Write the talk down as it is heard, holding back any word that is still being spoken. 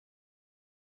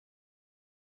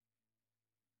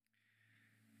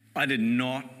I did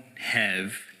not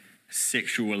have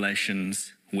sexual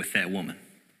relations with that woman.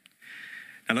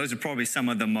 Now, those are probably some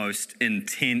of the most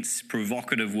intense,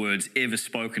 provocative words ever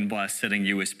spoken by a sitting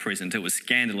US president. It was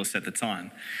scandalous at the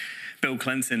time. Bill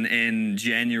Clinton, in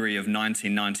January of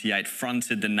 1998,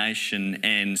 fronted the nation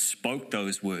and spoke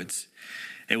those words.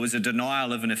 It was a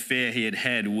denial of an affair he had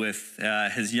had with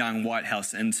his young White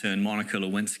House intern, Monica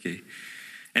Lewinsky.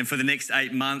 And for the next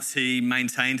 8 months, he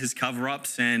maintained his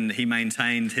cover-ups and he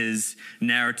maintained his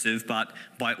narrative. But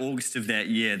by August of that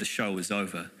year, the show was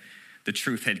over. The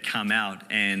truth had come out,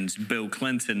 and Bill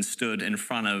Clinton stood in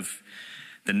front of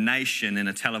the nation in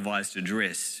a televised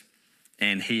address,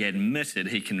 and he admitted,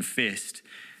 he confessed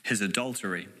his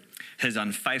adultery, his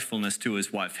unfaithfulness to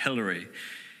his wife Hillary.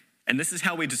 And this is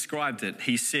how we described it.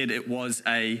 He said it was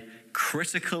a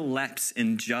critical lapse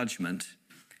in judgment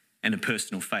and a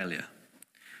personal failure.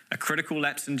 A critical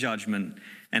lapse in judgment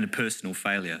and a personal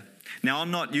failure. Now,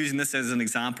 I'm not using this as an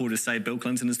example to say Bill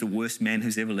Clinton is the worst man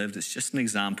who's ever lived. It's just an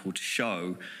example to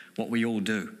show what we all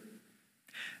do.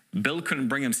 Bill couldn't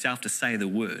bring himself to say the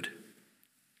word.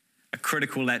 A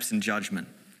critical lapse in judgment,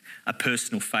 a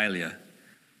personal failure.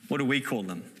 What do we call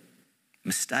them?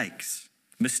 Mistakes,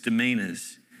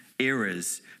 misdemeanors,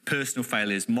 errors, personal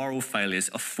failures, moral failures,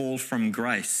 a fall from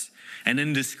grace, an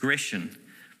indiscretion.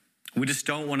 We just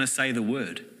don't want to say the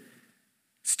word.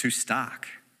 It's too stark.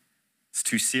 It's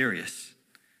too serious.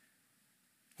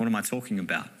 What am I talking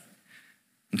about?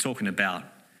 I'm talking about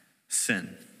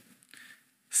sin.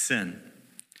 Sin.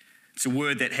 It's a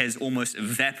word that has almost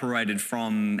evaporated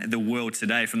from the world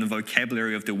today, from the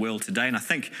vocabulary of the world today. And I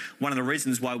think one of the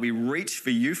reasons why we reach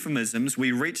for euphemisms,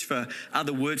 we reach for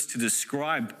other words to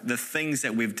describe the things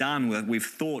that we've done, we've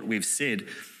thought, we've said,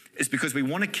 is because we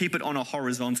want to keep it on a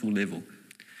horizontal level.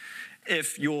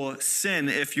 If your sin,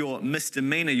 if your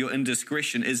misdemeanor, your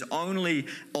indiscretion is only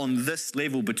on this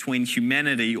level between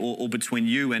humanity or between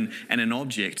you and an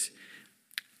object,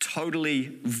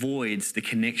 totally voids the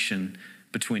connection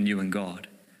between you and God.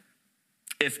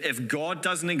 If God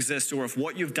doesn't exist, or if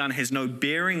what you've done has no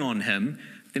bearing on him,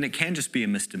 then it can just be a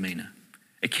misdemeanor.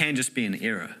 It can just be an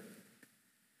error.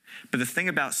 But the thing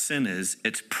about sin is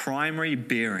its primary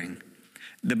bearing,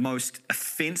 the most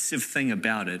offensive thing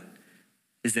about it,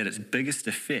 is that its biggest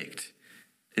effect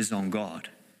is on God.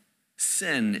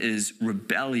 Sin is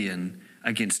rebellion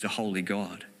against a holy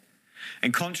God.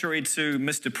 And contrary to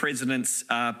Mr. President's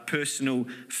personal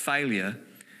failure,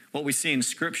 what we see in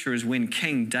Scripture is when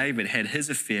King David had his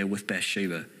affair with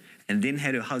Bathsheba and then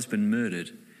had her husband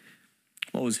murdered,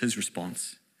 what was his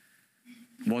response?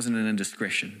 It wasn't an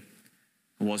indiscretion.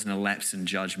 It wasn't a lapse in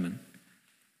judgment.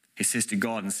 He says to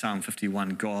God in Psalm 51,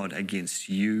 God, against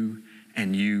you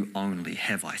and you only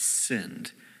have I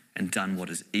sinned and done what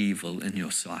is evil in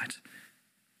your sight.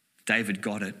 David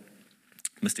got it.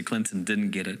 Mr. Clinton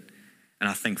didn't get it. And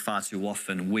I think far too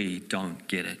often we don't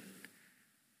get it.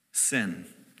 Sin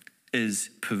is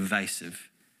pervasive.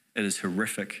 It is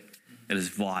horrific. It is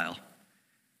vile.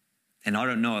 And I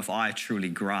don't know if I truly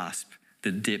grasp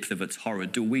the depth of its horror.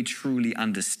 Do we truly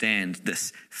understand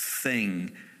this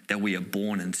thing that we are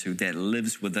born into, that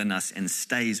lives within us and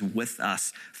stays with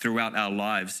us throughout our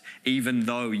lives? Even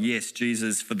though, yes,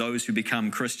 Jesus, for those who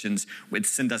become Christians, where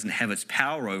sin doesn't have its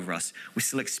power over us, we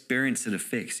still experience its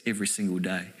effects every single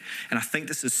day. And I think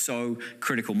this is so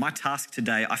critical. My task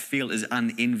today, I feel, is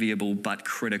unenviable but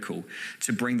critical,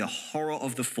 to bring the horror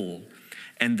of the fall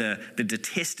and the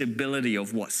detestability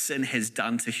of what sin has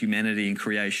done to humanity and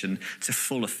creation to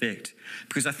full effect.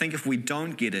 Because I think if we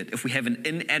don't get it, if we have an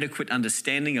inadequate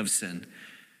understanding of sin,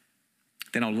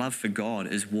 then our love for God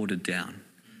is watered down.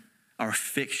 Our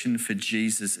affection for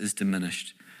Jesus is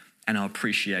diminished, and our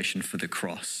appreciation for the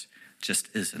cross just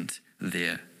isn't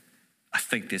there. I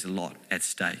think there's a lot at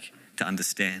stake to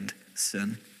understand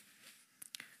sin.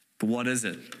 But what is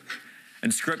it?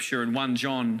 In Scripture, in 1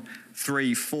 John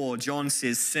 3:4, John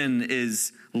says sin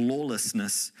is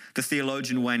lawlessness. The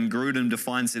theologian Wayne Grudem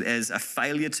defines it as a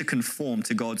failure to conform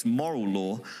to God's moral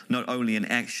law, not only in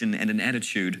action and in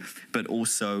attitude, but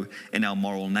also in our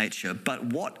moral nature. But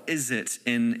what is it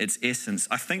in its essence?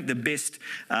 I think the best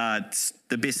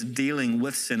dealing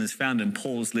with sin is found in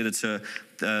Paul's letter to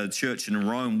the church in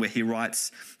Rome, where he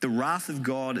writes, "The wrath of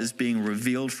God is being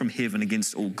revealed from heaven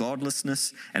against all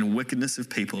godlessness and wickedness of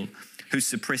people who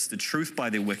suppress the truth by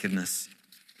their wickedness,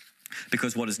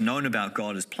 because what is known about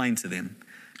God is plain to them,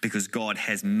 because God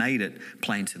has made it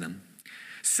plain to them."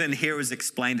 Sin here is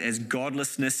explained as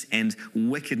godlessness and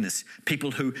wickedness,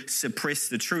 people who suppress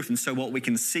the truth. And so what we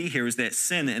can see here is that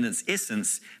sin in its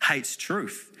essence hates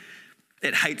truth.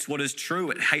 It hates what is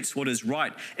true. It hates what is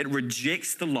right. It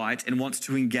rejects the light and wants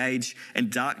to engage in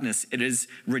darkness.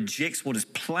 Rejects what is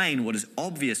plain, what is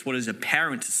obvious, what is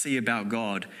apparent to see about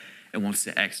God, and wants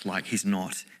to act like he's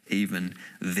not even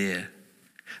there.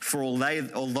 For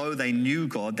although they knew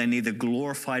God, they neither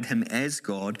glorified him as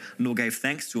God nor gave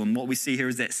thanks to him. What we see here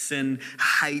is that sin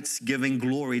hates giving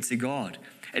glory to God.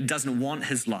 It doesn't want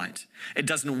his light. It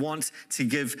doesn't want to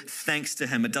give thanks to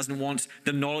him. It doesn't want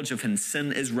the knowledge of him.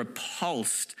 Sin is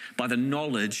repulsed by the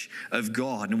knowledge of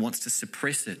God and wants to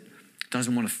suppress it. It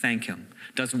doesn't want to thank him.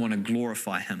 It doesn't want to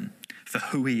glorify him for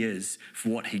who he is, for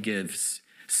what he gives.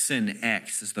 Sin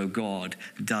acts as though God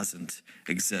doesn't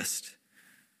exist.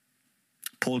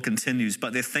 Paul continues,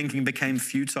 but their thinking became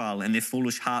futile and their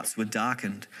foolish hearts were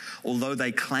darkened. Although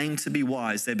they claimed to be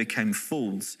wise, they became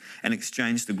fools and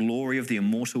exchanged the glory of the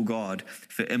immortal God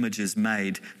for images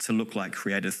made to look like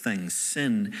created things.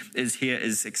 Sin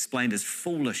is explained as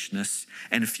foolishness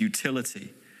and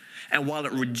futility. And while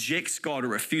it rejects God, it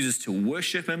refuses to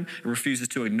worship him, it refuses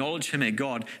to acknowledge him as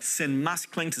God, sin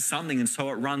must cling to something, and so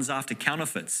it runs after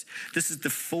counterfeits. This is the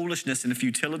foolishness and the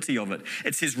futility of it.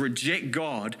 It says reject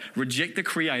God, reject the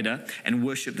Creator, and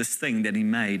worship this thing that he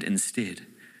made instead.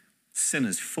 Sin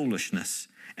is foolishness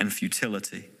and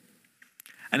futility.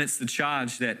 And it's the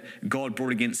charge that God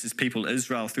brought against his people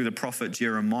Israel through the prophet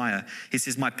Jeremiah. He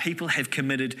says, my people have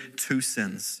committed two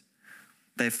sins.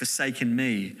 They have forsaken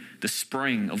me, the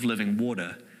spring of living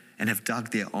water, and have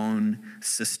dug their own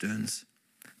cisterns,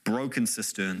 broken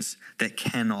cisterns that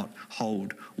cannot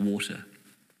hold water.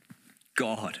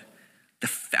 God, the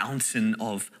fountain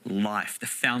of life, the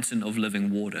fountain of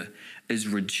living water, is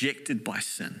rejected by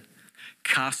sin,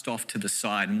 cast off to the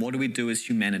side. And what do we do as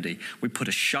humanity? We put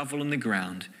a shovel in the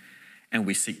ground and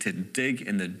we seek to dig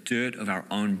in the dirt of our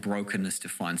own brokenness to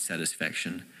find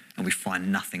satisfaction, and we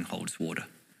find nothing holds water.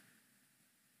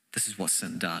 This is what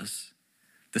sin does.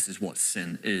 This is what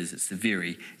sin is. It's the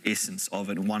very essence of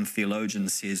it. One theologian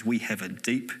says, we have a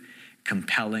deep,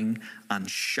 compelling,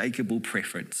 unshakable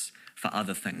preference for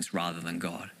other things rather than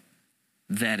God.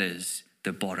 That is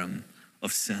the bottom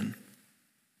of sin.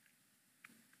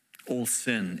 All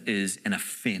sin is an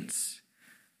offense.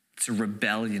 It's a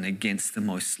rebellion against the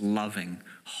most loving,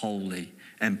 holy,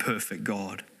 and perfect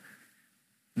God.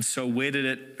 And so where did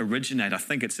it originate? I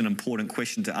think it's an important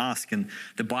question to ask. And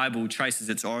the Bible traces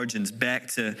its origins back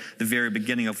to the very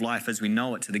beginning of life as we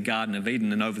know it, to the Garden of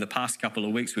Eden. And over the past couple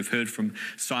of weeks, we've heard from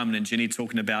Simon and Jenny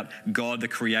talking about God, the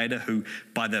Creator, who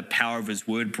by the power of his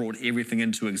word brought everything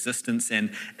into existence.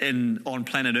 And on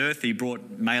planet Earth, he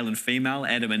brought male and female,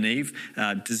 Adam and Eve,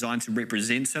 designed to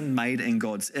represent him, made in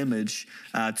God's image,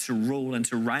 to rule and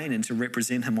to reign and to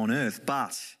represent him on earth.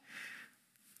 But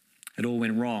it all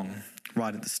went wrong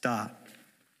right at the start.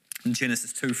 In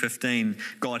Genesis 2:15,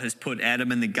 God has put Adam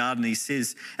in the garden. He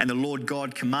says, and the Lord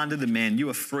God commanded the man, you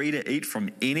are free to eat from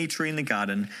any tree in the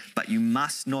garden, but you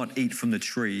must not eat from the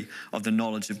tree of the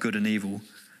knowledge of good and evil.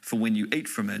 For when you eat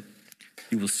from it,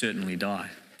 you will certainly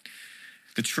die.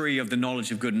 The tree of the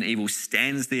knowledge of good and evil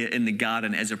stands there in the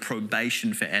garden as a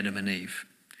probation for Adam and Eve.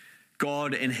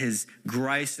 God, in his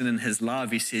grace and in his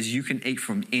love, he says, you can eat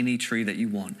from any tree that you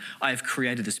want. I have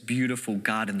created this beautiful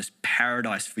garden, this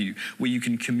paradise for you, where you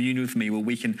can commune with me, where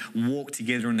we can walk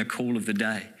together in the cool of the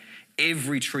day.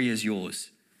 Every tree is yours,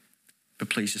 but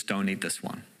please just don't eat this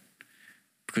one,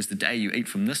 because the day you eat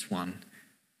from this one,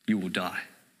 you will die.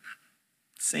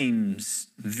 Seems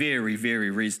very,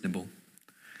 very reasonable.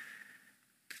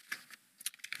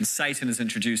 And Satan is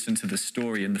introduced into the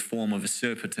story in the form of a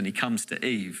serpent, and he comes to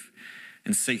Eve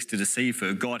and seeks to deceive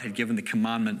her. God had given the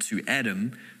commandment to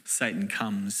Adam. Satan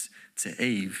comes to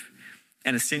Eve.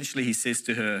 And essentially he says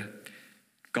to her,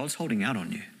 God's holding out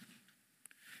on you.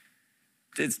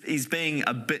 He's being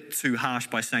a bit too harsh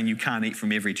by saying you can't eat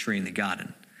from every tree in the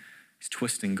garden. He's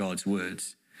twisting God's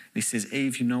words. And he says,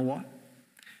 Eve, you know what?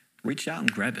 Reach out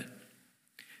and grab it.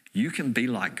 You can be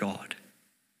like God.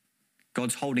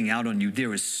 God's holding out on you.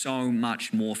 There is so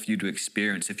much more for you to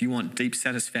experience. If you want deep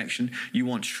satisfaction, you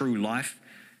want true life,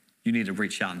 you need to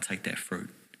reach out and take that fruit.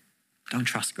 Don't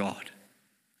trust God.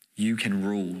 You can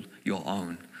rule your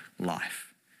own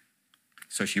life.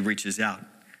 So she reaches out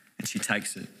and she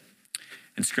takes it.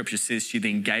 And scripture says she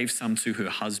then gave some to her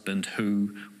husband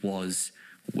who was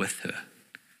with her.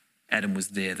 Adam was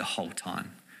there the whole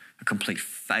time, a complete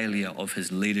failure of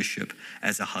his leadership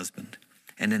as a husband.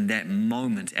 And in that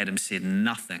moment, Adam said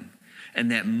nothing. In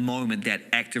that moment, that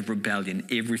act of rebellion,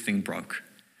 everything broke.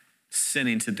 Sin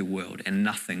entered the world and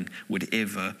nothing would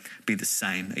ever be the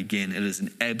same again. It is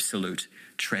an absolute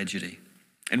tragedy.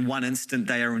 In one instant,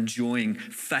 they are enjoying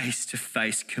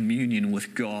face-to-face communion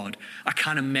with God. I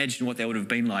can't imagine what that would have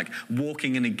been like,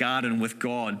 walking in a garden with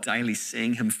God, daily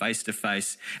seeing him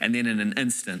face-to-face, and then in an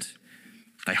instant,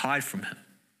 they hide from him.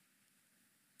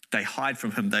 They hide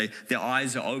from him. Their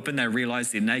eyes are open. They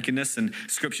realize their nakedness. And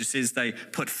Scripture says they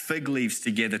put fig leaves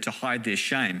together to hide their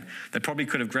shame. They probably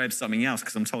could have grabbed something else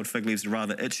because I'm told fig leaves are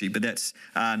rather itchy, but that's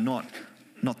not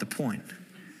the point.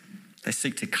 They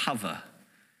seek to cover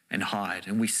and hide.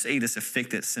 And we see this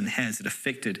effect that sin has. It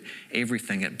affected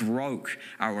everything. It broke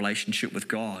our relationship with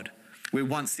God. Where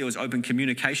once there was open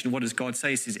communication, what does God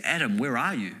say? He says, Adam, where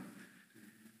are you?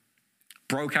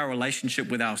 Broke our relationship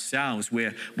with ourselves,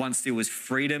 where once there was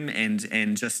freedom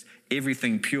and just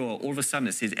everything pure, all of a sudden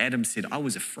it says, Adam said, I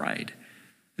was afraid.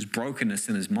 There's brokenness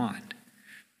in his mind.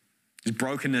 There's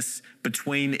brokenness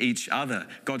between each other.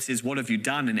 God says, what have you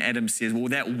done? And Adam says, well,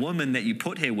 that woman that you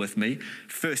put here with me,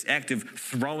 first act of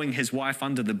throwing his wife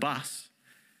under the bus.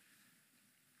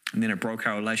 And then it broke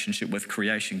our relationship with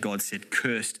creation. God said,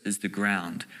 cursed is the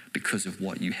ground because of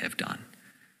what you have done.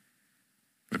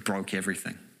 It broke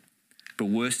everything. But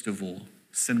worst of all,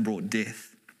 sin brought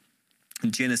death.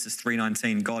 In Genesis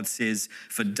 3:19, God says,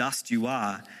 for dust you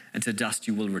are, and to dust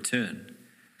you will return.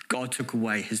 God took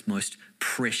away his most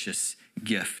precious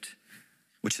gift,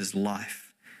 which is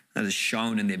life. That is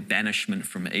shown in their banishment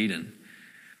from Eden.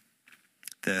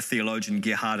 The theologian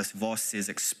Gerhardus Voss says,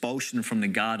 expulsion from the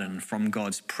garden, from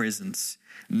God's presence,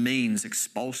 means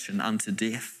expulsion unto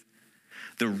death.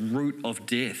 The root of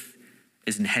death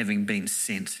is in having been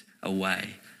sent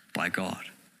away by God.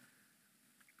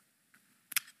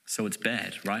 So it's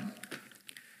bad, right?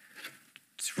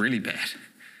 It's really bad.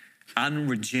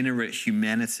 Unregenerate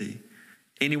humanity,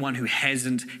 anyone who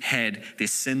hasn't had their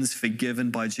sins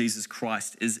forgiven by Jesus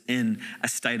Christ, is in a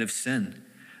state of sin,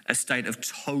 a state of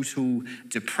total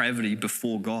depravity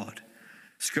before God.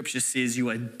 Scripture says you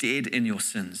are dead in your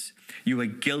sins. You are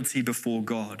guilty before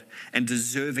God and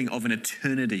deserving of an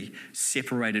eternity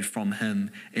separated from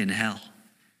him in hell.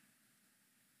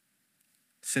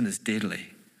 Sin is deadly.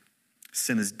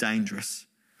 Sin is dangerous.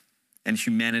 And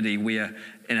humanity, we are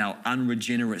in our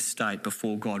unregenerate state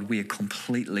before God. We are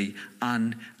completely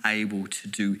unable to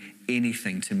do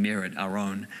anything to merit our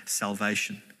own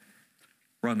salvation.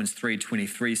 Romans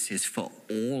 3:23 says, for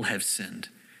all have sinned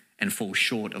and fall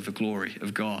short of the glory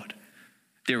of God.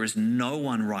 There is no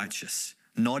one righteous,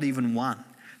 not even one.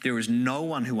 There is no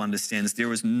one who understands.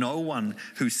 There is no one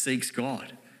who seeks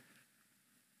God.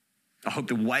 I hope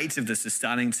the weight of this is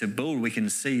starting to build. We can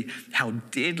see how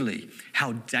deadly,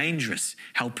 how dangerous,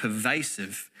 how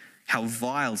pervasive, how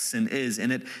vile sin is.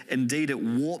 And it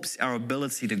warps our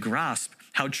ability to grasp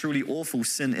how truly awful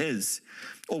sin is.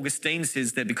 Augustine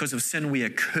says that because of sin, we are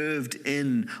curved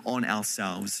in on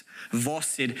ourselves. Voss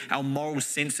said our moral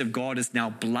sense of God is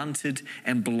now blunted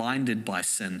and blinded by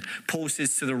sin. Paul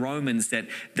says to the Romans that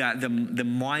the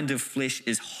mind of flesh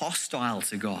is hostile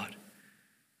to God.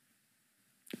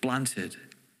 Blunted,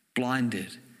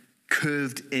 blinded,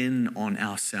 curved in on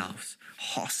ourselves,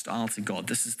 hostile to God.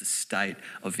 This is the state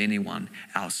of anyone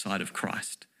outside of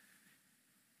Christ.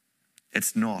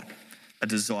 It's not a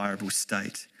desirable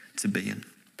state to be in.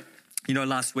 You know,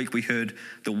 last week we heard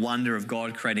the wonder of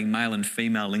God creating male and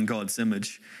female in God's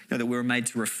image. You know, that we were made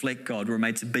to reflect God. We were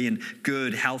made to be in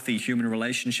good, healthy human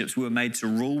relationships. We were made to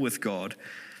rule with God.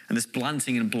 And this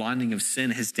blunting and blinding of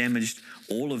sin has damaged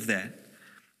all of that.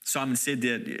 Simon said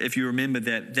that if you remember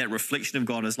that reflection of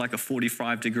God is like a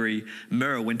 45-degree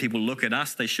mirror. When people look at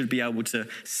us, they should be able to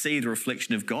see the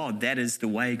reflection of God. That is the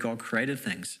way God created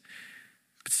things.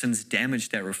 But sin's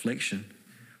damaged that reflection.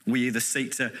 We either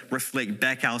seek to reflect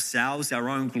back ourselves, our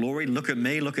own glory. Look at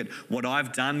me, look at what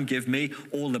I've done, give me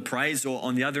all the praise. Or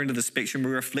on the other end of the spectrum, we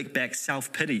reflect back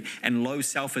self-pity and low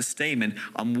self-esteem, and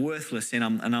I'm worthless, and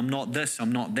I'm not this,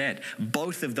 I'm not that.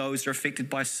 Both of those are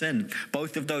affected by sin.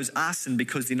 Both of those are sin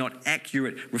because they're not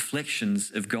accurate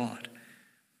reflections of God.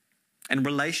 And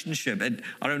relationship,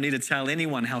 I don't need to tell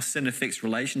anyone how sin affects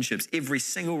relationships. Every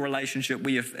single relationship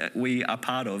we are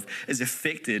part of is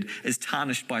affected, is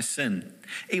tarnished by sin.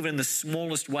 Even in the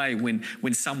smallest way,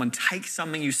 when someone takes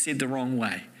something you said the wrong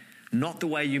way, not the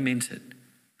way you meant it,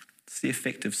 it's the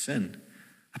effect of sin.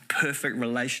 A perfect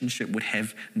relationship would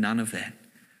have none of that.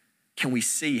 Can we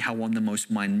see how on the most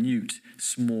minute,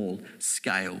 small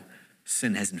scale,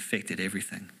 sin has infected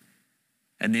everything?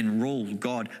 And then rule.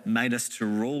 God made us to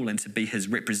rule and to be his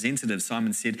representatives.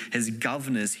 Simon said, his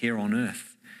governors here on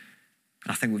earth.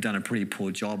 I think we've done a pretty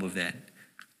poor job of that,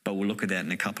 but we'll look at that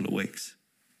in a couple of weeks.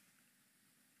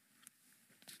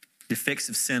 The effects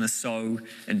of sin are so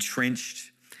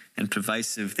entrenched and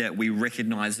pervasive that we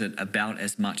recognize it about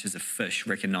as much as a fish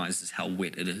recognizes how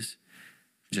wet it is.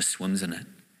 It just swims in it.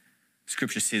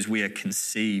 Scripture says we are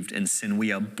conceived in sin.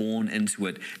 We are born into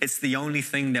it. It's the only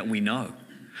thing that we know.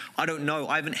 I don't know.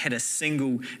 I haven't had a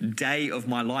single day of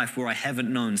my life where I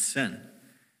haven't known sin.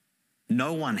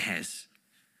 No one has.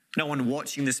 No one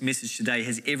watching this message today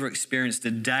has ever experienced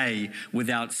a day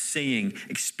without seeing,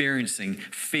 experiencing,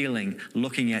 feeling,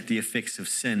 looking at the effects of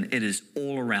sin. It is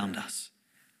all around us.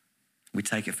 We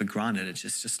take it for granted. It's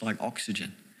just like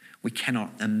oxygen. We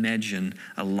cannot imagine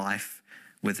a life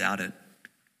without it.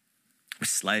 We're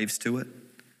slaves to it.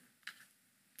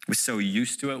 We're so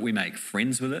used to it, we make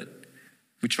friends with it.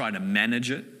 We try to manage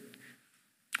it.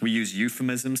 We use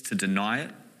euphemisms to deny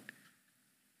it.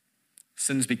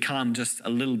 Sin's become just a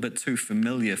little bit too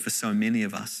familiar for so many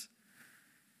of us.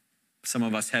 Some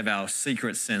of us have our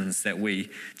secret sins that we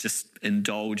just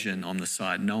indulge in on the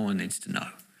side. No one needs to know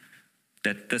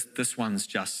that this one's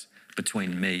just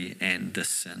between me and this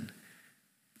sin.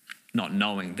 Not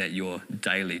knowing that you're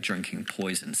daily drinking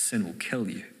poison. Sin will kill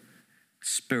you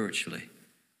spiritually.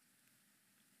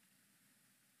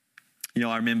 You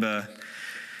know, I remember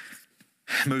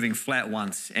moving flat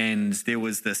once, and there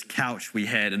was this couch we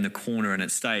had in the corner, and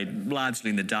it stayed largely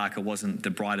in the dark. It wasn't the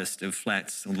brightest of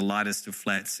flats or the lightest of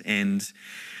flats, and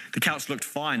the couch looked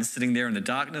fine sitting there in the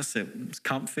darkness. It was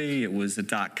comfy. It was a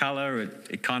dark color.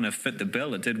 It kind of fit the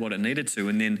bill. It did what it needed to,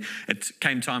 and then it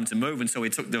came time to move, and so we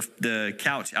took the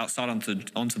couch outside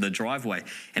onto the driveway,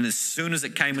 and as soon as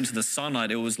it came into the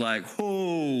sunlight, it was like,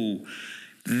 oh,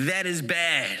 that is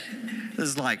bad. It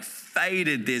was like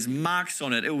faded. There's marks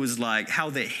on it. It was like, how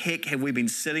the heck have we been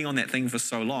sitting on that thing for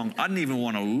so long? I didn't even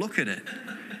want to look at it.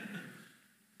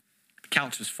 The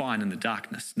couch was fine in the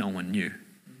darkness. No one knew.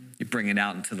 You bring it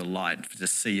out into the light to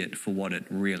see it for what it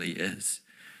really is.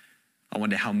 I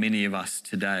wonder how many of us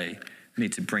today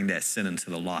need to bring that sin into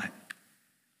the light.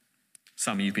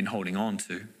 Some of you have been holding on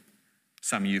to.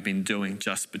 Some of you have been doing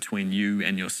just between you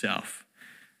and yourself.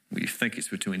 Well, you think it's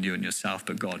between you and yourself,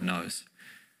 but God knows.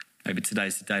 Maybe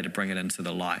today's the day to bring it into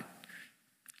the light.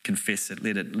 Confess it.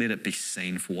 Let it be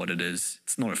seen for what it is.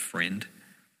 It's not a friend.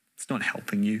 It's not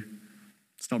helping you.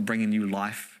 It's not bringing you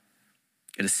life.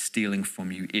 It is stealing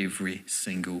from you every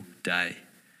single day.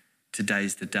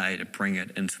 Today's the day to bring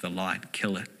it into the light.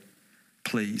 Kill it.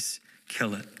 Please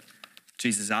kill it.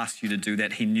 Jesus asked you to do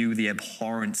that. He knew the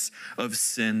abhorrence of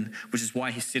sin, which is why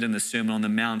he said in the Sermon on the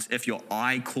Mount, if your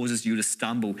eye causes you to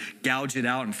stumble, gouge it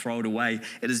out and throw it away.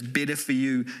 It is better for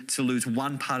you to lose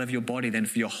one part of your body than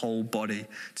for your whole body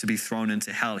to be thrown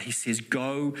into hell. He says,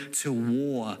 go to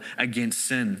war against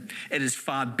sin. It is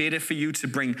far better for you to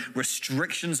bring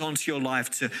restrictions onto your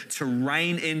life, to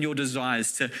rein in your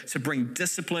desires, to bring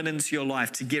discipline into your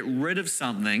life, to get rid of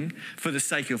something for the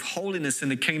sake of holiness in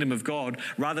the kingdom of God,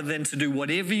 rather than to do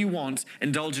whatever you want,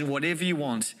 indulge in whatever you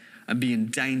want, and be in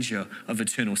danger of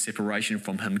eternal separation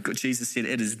from him. Jesus said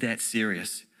it is that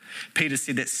serious. Peter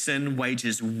said that sin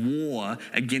wages war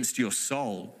against your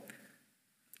soul.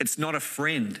 It's not a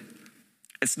friend.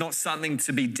 It's not something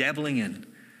to be dabbling in.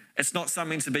 It's not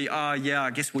something to be, oh yeah,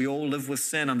 I guess we all live with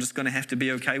sin. I'm just going to have to be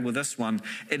okay with this one.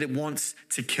 It wants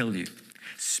to kill you.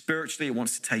 Spiritually, it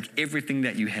wants to take everything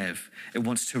that you have. It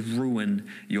wants to ruin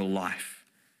your life.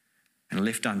 And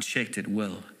left unchecked, it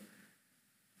will.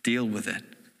 Deal with it.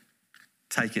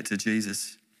 Take it to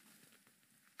Jesus.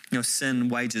 You know, sin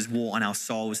wages war on our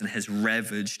souls and has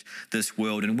ravaged this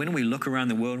world. And when we look around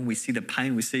the world and we see the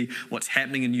pain, we see what's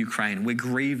happening in Ukraine, we're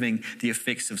grieving the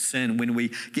effects of sin. When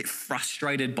we get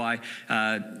frustrated by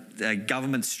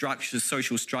government structures,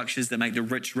 social structures that make the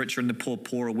rich richer and the poor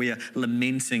poorer, we are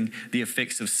lamenting the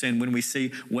effects of sin. When we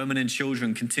see women and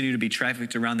children continue to be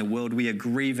trafficked around the world, we are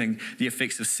grieving the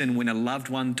effects of sin. When a loved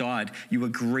one died, you are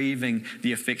grieving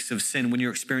the effects of sin. When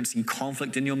you're experiencing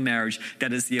conflict in your marriage,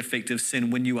 that is the effect of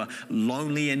sin. When you are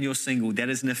lonely and you're single, that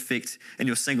is an effect, in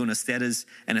your singleness, that is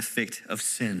an effect of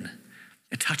sin.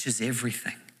 It touches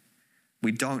everything.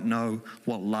 We don't know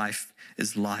what life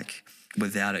is like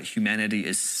without it. Humanity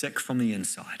is sick from the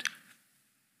inside,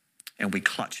 and we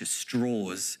clutch at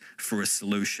straws for a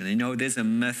solution. You know, there's a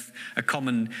myth, a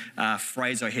common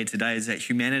phrase I hear today is that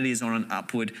humanity is on an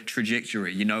upward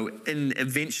trajectory. You know,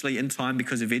 eventually in time,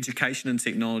 because of education and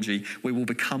technology, we will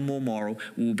become more moral,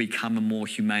 we will become a more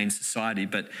humane society.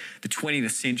 But the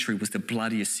 20th century was the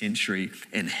bloodiest century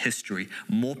in history.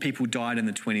 More people died in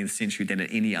the 20th century than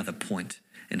at any other point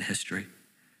in history.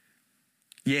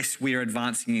 Yes, we are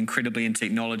advancing incredibly in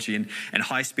technology, and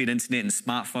high-speed internet and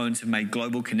smartphones have made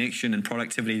global connection and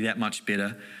productivity that much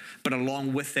better. But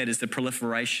along with that is the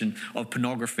proliferation of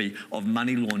pornography, of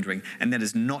money laundering. And that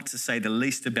is not to say the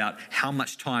least about how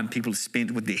much time people have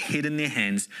spent with their head in their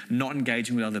hands, not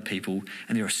engaging with other people.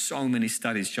 And there are so many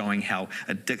studies showing how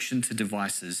addiction to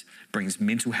devices brings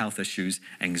mental health issues,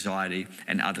 anxiety,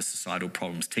 and other societal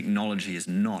problems. Technology is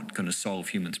not going to solve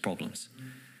humans' problems.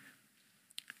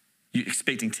 You're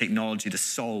expecting technology to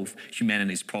solve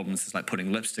humanity's problems is like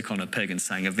putting lipstick on a pig and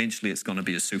saying eventually it's going to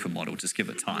be a supermodel, just give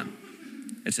it time.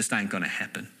 It just ain't going to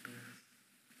happen.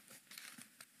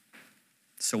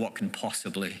 So what can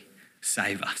possibly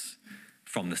save us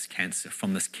from this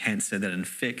cancer that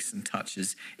infects and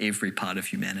touches every part of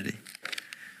humanity?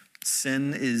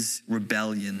 Sin is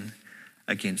rebellion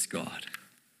against God.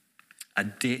 A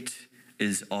debt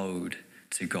is owed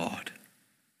to God.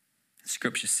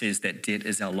 Scripture says that debt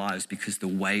is our lives because the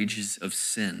wages of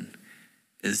sin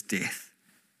is death.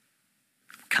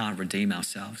 Can't redeem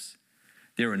ourselves.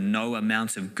 There are no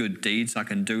amounts of good deeds I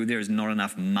can do. There is not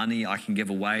enough money I can give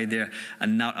away. There are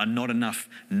not enough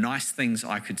nice things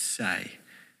I could say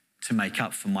to make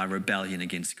up for my rebellion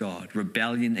against God.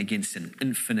 Rebellion against an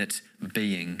infinite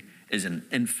being is an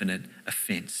infinite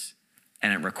offense,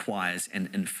 and it requires an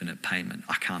infinite payment.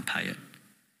 I can't pay it.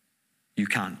 You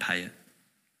can't pay it.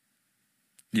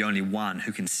 The only one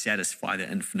who can satisfy the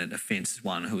infinite offense is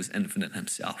one who is infinite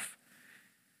himself.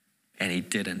 And he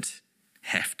didn't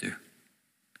have to.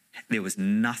 There was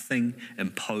nothing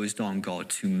imposed on God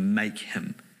to make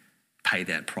him pay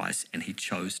that price, and he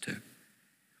chose to.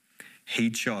 He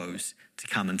chose to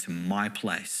come into my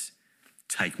place,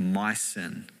 take my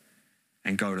sin,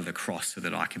 and go to the cross so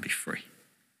that I can be free.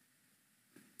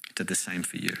 He did the same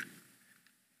for you.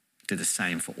 He did the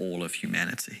same for all of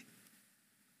humanity.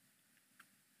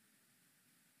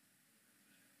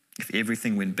 If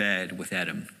everything went bad with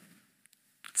Adam,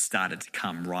 it started to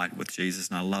come right with Jesus.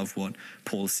 And I love what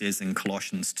Paul says in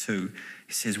Colossians 2.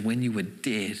 He says, when you were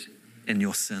dead in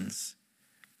your sins,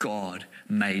 God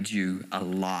made you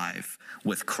alive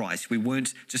with Christ. We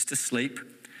weren't just asleep.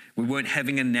 We weren't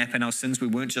having a nap in our sins. We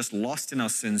weren't just lost in our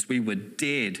sins. We were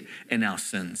dead in our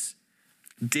sins.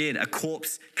 Dead. A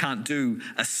corpse can't do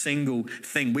a single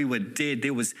thing. We were dead.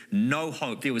 There was no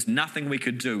hope. There was nothing we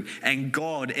could do. And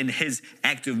God, in his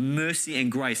act of mercy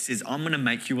and grace, says, I'm going to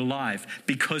make you alive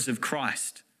because of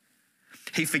Christ.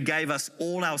 He forgave us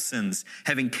all our sins,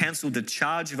 having cancelled the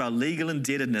charge of our legal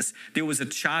indebtedness. There was a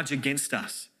charge against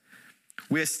us.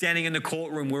 We're standing in the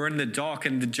courtroom. We're in the dock,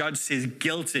 and the judge says,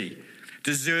 guilty,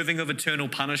 deserving of eternal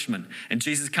punishment. And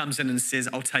Jesus comes in and says,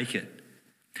 I'll take it.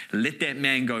 Let that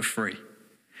man go free.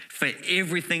 For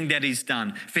everything that he's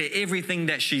done, for everything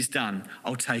that she's done,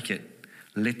 I'll take it.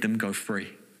 Let them go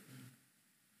free.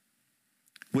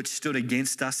 Which stood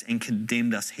against us and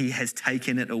condemned us, he has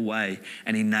taken it away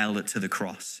and he nailed it to the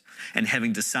cross. And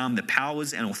having disarmed the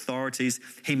powers and authorities,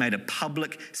 he made a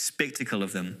public spectacle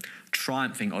of them,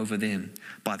 triumphing over them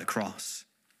by the cross.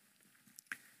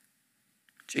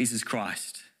 Jesus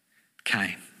Christ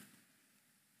came,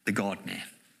 the God-man,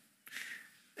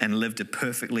 and lived a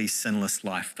perfectly sinless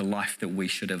life, the life that we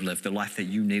should have lived, the life that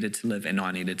you needed to live and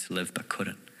I needed to live but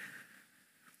couldn't.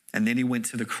 And then he went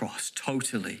to the cross,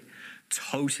 totally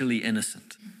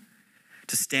innocent,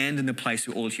 to stand in the place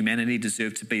where all humanity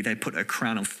deserved to be. They put a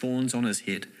crown of thorns on his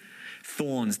head.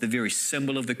 Thorns, the very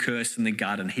symbol of the curse in the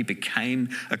garden. He became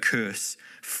a curse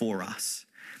for us.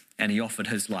 And he offered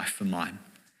his life for mine.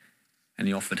 And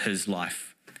he offered his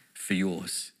life for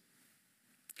yours.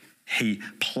 He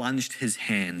plunged his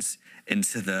hands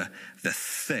into the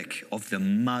thick of the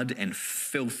mud and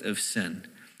filth of sin,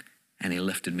 and he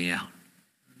lifted me out.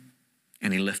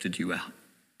 And he lifted you out.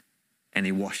 And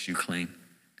he washed you clean.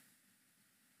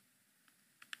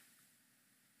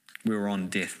 We were on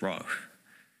death row.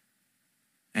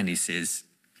 And he says,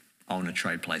 I want to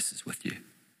trade places with you.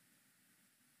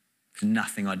 There's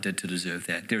nothing I did to deserve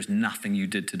that. There's nothing you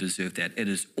did to deserve that. It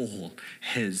is all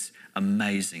his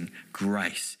amazing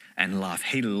grace and love.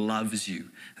 He loves you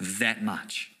that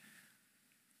much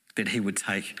that he would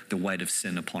take the weight of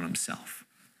sin upon himself.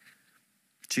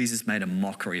 Jesus made a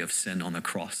mockery of sin on the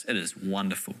cross. It is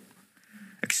wonderful.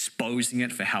 Exposing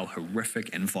it for how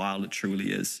horrific and vile it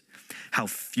truly is, how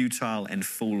futile and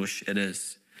foolish it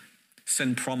is.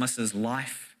 Sin promises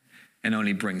life and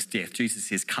only brings death. Jesus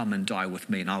says, come and die with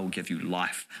me and I will give you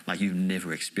life like you've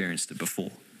never experienced it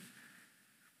before.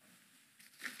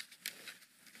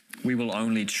 We will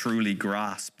only truly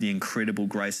grasp the incredible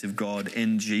grace of God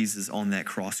in Jesus on that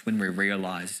cross when we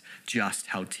realize just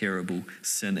how terrible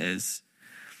sin is.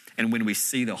 And when we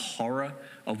see the horror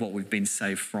of what we've been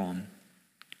saved from,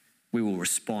 we will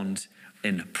respond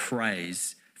in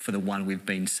praise for the one we've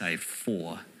been saved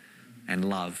for and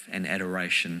love and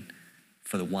adoration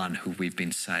for the one who we've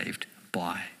been saved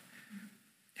by.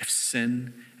 If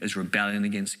sin is rebellion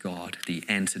against God, the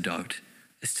antidote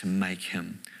is to make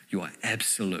him your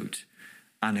absolute,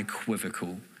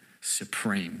 unequivocal,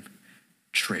 supreme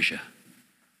treasure.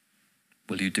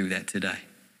 Will you do that today?